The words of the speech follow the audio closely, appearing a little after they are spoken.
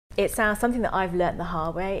It sounds something that I've learned the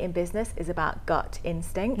hard way in business is about gut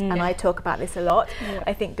instinct, and I talk about this a lot.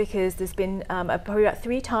 I think because there's been probably about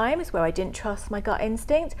 3 times where I didn't trust my gut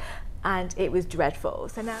instinct, and it was dreadful.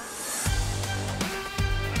 So now.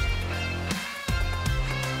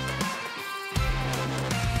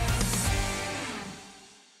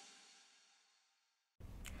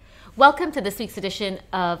 Welcome to this week's edition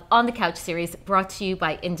of On the Couch series, brought to you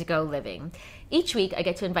by Indigo Living. Each week I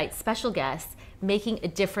get to invite special guests making a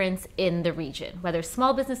difference in the region. Whether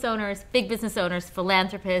small business owners, big business owners,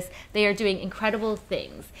 philanthropists, they are doing incredible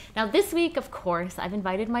things. Now this week, of course, I've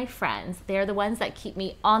invited my friends. They are the ones that keep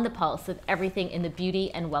me on the pulse of everything in the beauty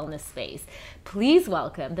and wellness space. Please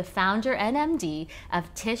welcome the founder and MD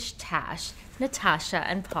of TishTash, Natasha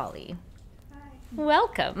and Polly. Hi.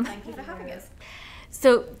 Welcome. Thank you for having us.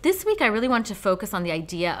 So this week I really want to focus on the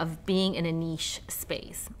idea of being in a niche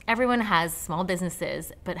space. Everyone has small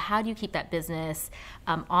businesses, but how do you keep that business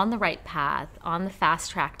on the right path, on the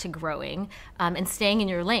fast track to growing, and staying in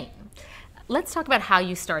your lane? Let's talk about how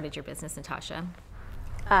you started your business, Natasha.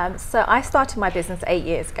 So I started my business 8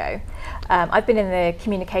 years ago. I've been in the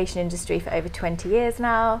communication industry for over 20 years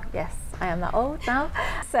now. Yes, I am that old now.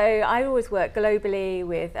 So I always work globally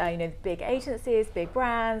with big agencies, big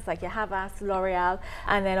brands like your Havas, L'Oreal,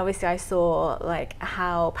 and then obviously I saw like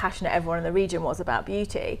how passionate everyone in the region was about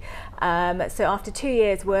beauty. So after 2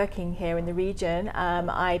 years working here in the region,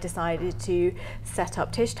 I decided to set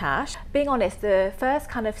up TishTash. Being honest, the first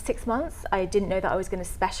kind of 6 months, I didn't know that I was going to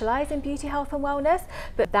specialize in beauty, health and wellness,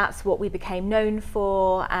 but that's what we became known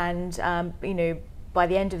for, and by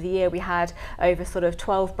the end of the year we had over sort of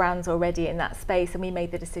 12 brands already in that space, and we made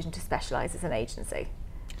the decision to specialize as an agency.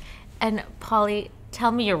 And Polly, tell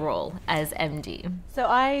me your role as MD. So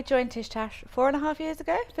I joined TishTash 4.5 years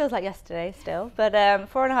ago. Feels like yesterday still, but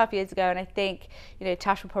 4.5 years ago, and I think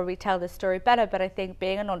Tash will probably tell this story better, but I think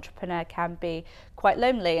being an entrepreneur can be quite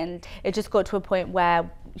lonely, and it just got to a point where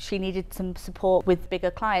she needed some support with bigger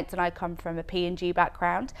clients, and I come from a P&G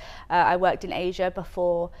background. I worked in Asia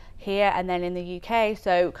before here and then in the UK,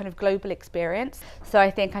 so kind of global experience. So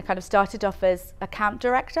I think I kind of started off as account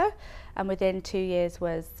director, and within 2 years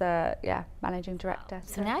was managing director.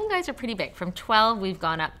 So now you guys are pretty big. From 12 we've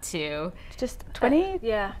gone up to just 20.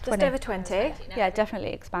 Just over 20. Yeah,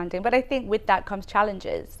 definitely expanding. But I think with that comes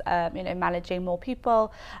challenges. Managing more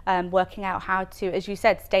people, working out how to, as you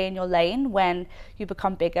said, stay in your lane when you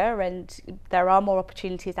become bigger, and there are more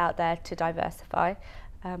opportunities out there to diversify.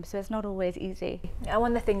 So it's not always easy.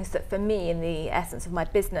 One of the things that for me in the essence of my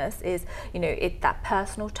business is, that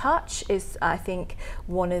personal touch is, I think,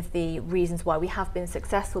 one of the reasons why we have been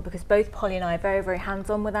successful, because both Polly and I are very, very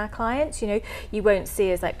hands-on with our clients. You won't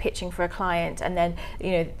see us like pitching for a client and then,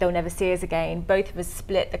 they'll never see us again. Both of us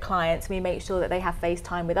split the clients. We make sure that they have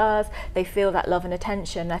FaceTime with us. They feel that love and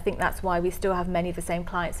attention. I think that's why we still have many of the same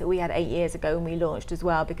clients that we had 8 years ago when we launched as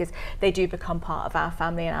well, because they do become part of our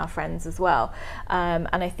family and our friends as well.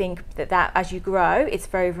 And I think that as you grow, it's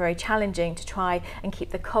very, very challenging to try and keep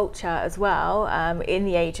the culture as well in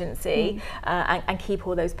the agency, and keep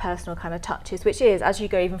all those personal kind of touches, which is, as you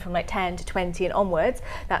go even from like 10 to 20 and onwards,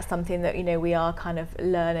 that's something that we are kind of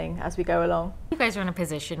learning as we go along. You guys are in a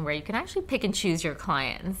position where you can actually pick and choose your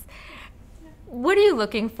clients. What are you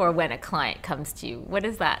looking for when a client comes to you? What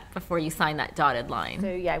is that before you sign that dotted line?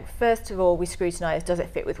 So first of all, we scrutinise, does it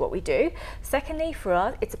fit with what we do? Secondly, for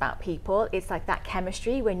us, it's about people. It's like that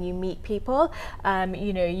chemistry when you meet people.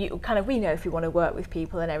 We know if we want to work with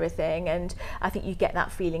people and everything, and I think you get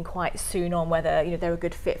that feeling quite soon on whether they're a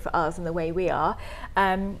good fit for us and the way we are.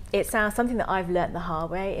 It sounds something that I've learned the hard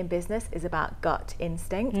way in business is about gut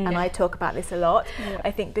instinct, and I talk about this a lot.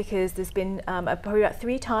 I think because there's been probably about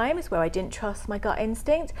 3 times where I didn't trust my gut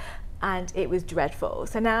instinct, and it was dreadful.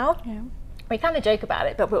 So now we kind of joke about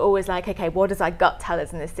it, but we're always like, okay, what does our gut tell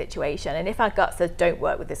us in this situation? And if our gut says don't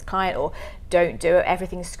work with this client or don't do it,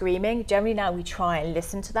 everything's screaming, generally now we try and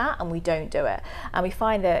listen to that and we don't do it, and we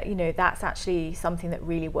find that that's actually something that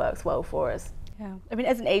really works well for us. Yeah, I mean,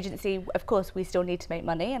 as an agency, of course, we still need to make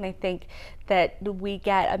money, and I think that we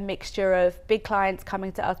get a mixture of big clients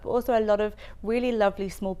coming to us, but also a lot of really lovely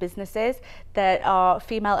small businesses that are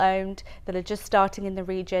female-owned, that are just starting in the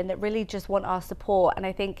region, that really just want our support. And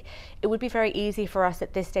I think it would be very easy for us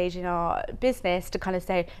at this stage in our business to kind of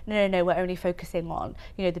say, no, we're only focusing on,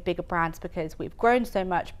 the bigger brands because we've grown so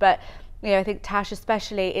much. But I think Tash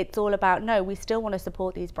especially, it's all about, no, we still want to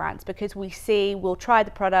support these brands because we'll try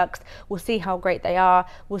the products, we'll see how great they are,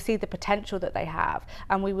 we'll see the potential that they have,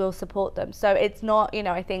 and we will support them. So it's not,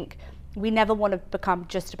 I think we never want to become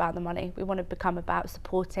just about the money. We want to become about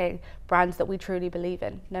supporting brands that we truly believe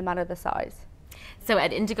in, no matter the size. So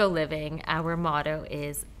at Indigo Living, our motto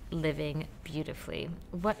is living beautifully.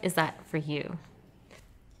 What is that for you?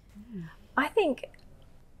 I think,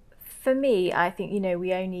 for me, I think,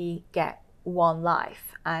 we only get one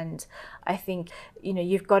life, and I think,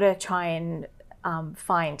 you've got to try and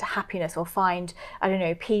find happiness, or find, I don't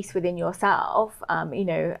know, peace within yourself,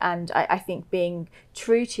 and I think being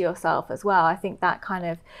true to yourself as well. I think that kind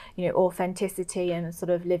of, authenticity and sort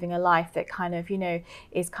of living a life that kind of,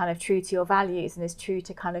 is kind of true to your values and is true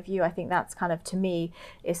to kind of you. I think that's kind of, to me,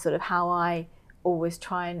 is sort of how I always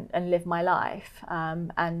try and live my life,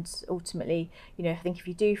 and ultimately, I think if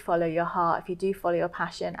you do follow your heart, if you do follow your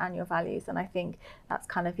passion and your values, then I think that's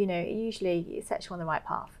kind of, usually it sets you on the right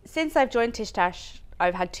path. Since I've joined TishTash,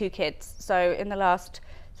 I've had 2 kids. So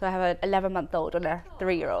I have an 11-month-old and a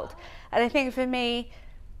 3-year-old. And I think for me,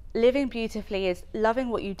 living beautifully is loving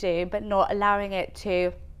what you do, but not allowing it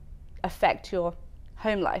to affect your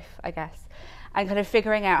home life, I guess, and kind of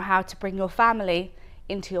figuring out how to bring your family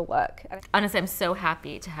into your work. Honestly, I'm so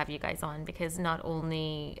happy to have you guys on, because not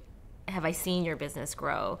only have I seen your business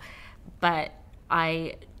grow, but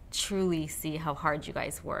I truly see how hard you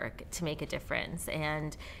guys work to make a difference,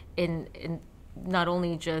 and in not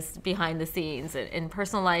only just behind the scenes in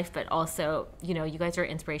personal life, but also, you guys are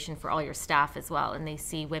inspiration for all your staff as well, and they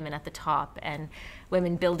see women at the top and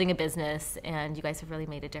women building a business, and you guys have really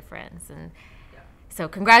made a difference. And so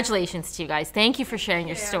congratulations to you guys. Thank you for sharing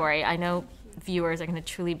your story. I know viewers are going to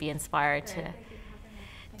truly be inspired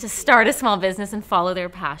to start a small business and follow their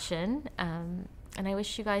passion. And I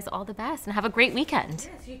wish you guys all the best, and have a great weekend.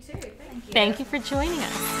 Yes, you too. Thank you. Thank you for joining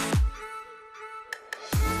us.